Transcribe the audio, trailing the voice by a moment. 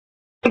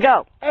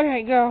Go.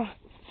 Okay, go.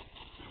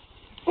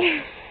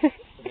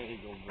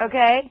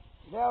 Okay.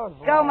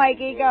 Go,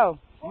 Mikey, go.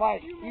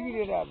 Mike, you can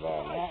do that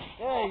better, man.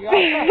 There you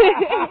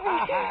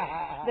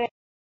go.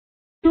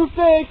 2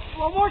 6.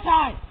 One more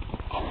time.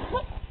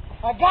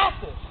 I got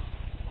this.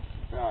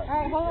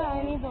 Alright, hold on,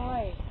 I need the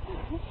light.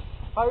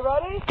 Are you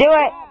ready? Do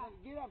it.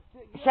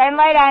 Shine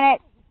light on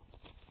it.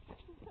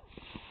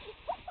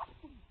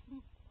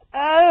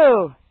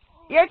 Oh.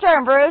 Your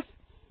turn, Bruce.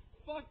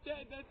 Fuck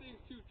that, that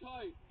thing's too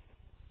tight.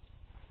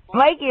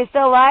 Mikey, you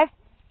still alive?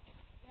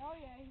 Oh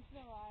yeah, he's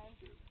still alive.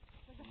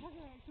 Like a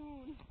fucking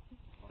raccoon.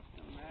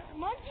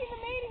 Monkey in the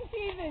mating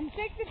season,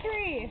 stick the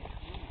tree.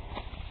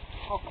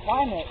 Oh,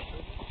 climb it.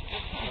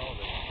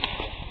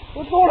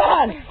 What's going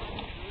on?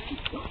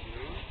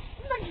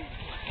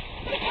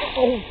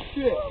 Oh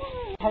shit.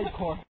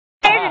 Hardcore.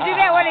 I had to do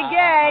that one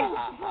again.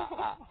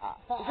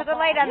 Put the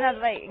light on the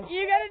light.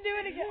 You gotta do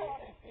it again.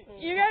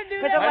 You gotta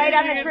do Put that. the light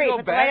on the tree.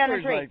 Put the light on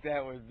the tree. Like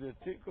that was just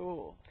too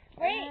cool.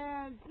 Wait.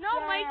 No,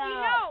 Mikey,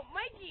 no.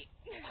 Mikey.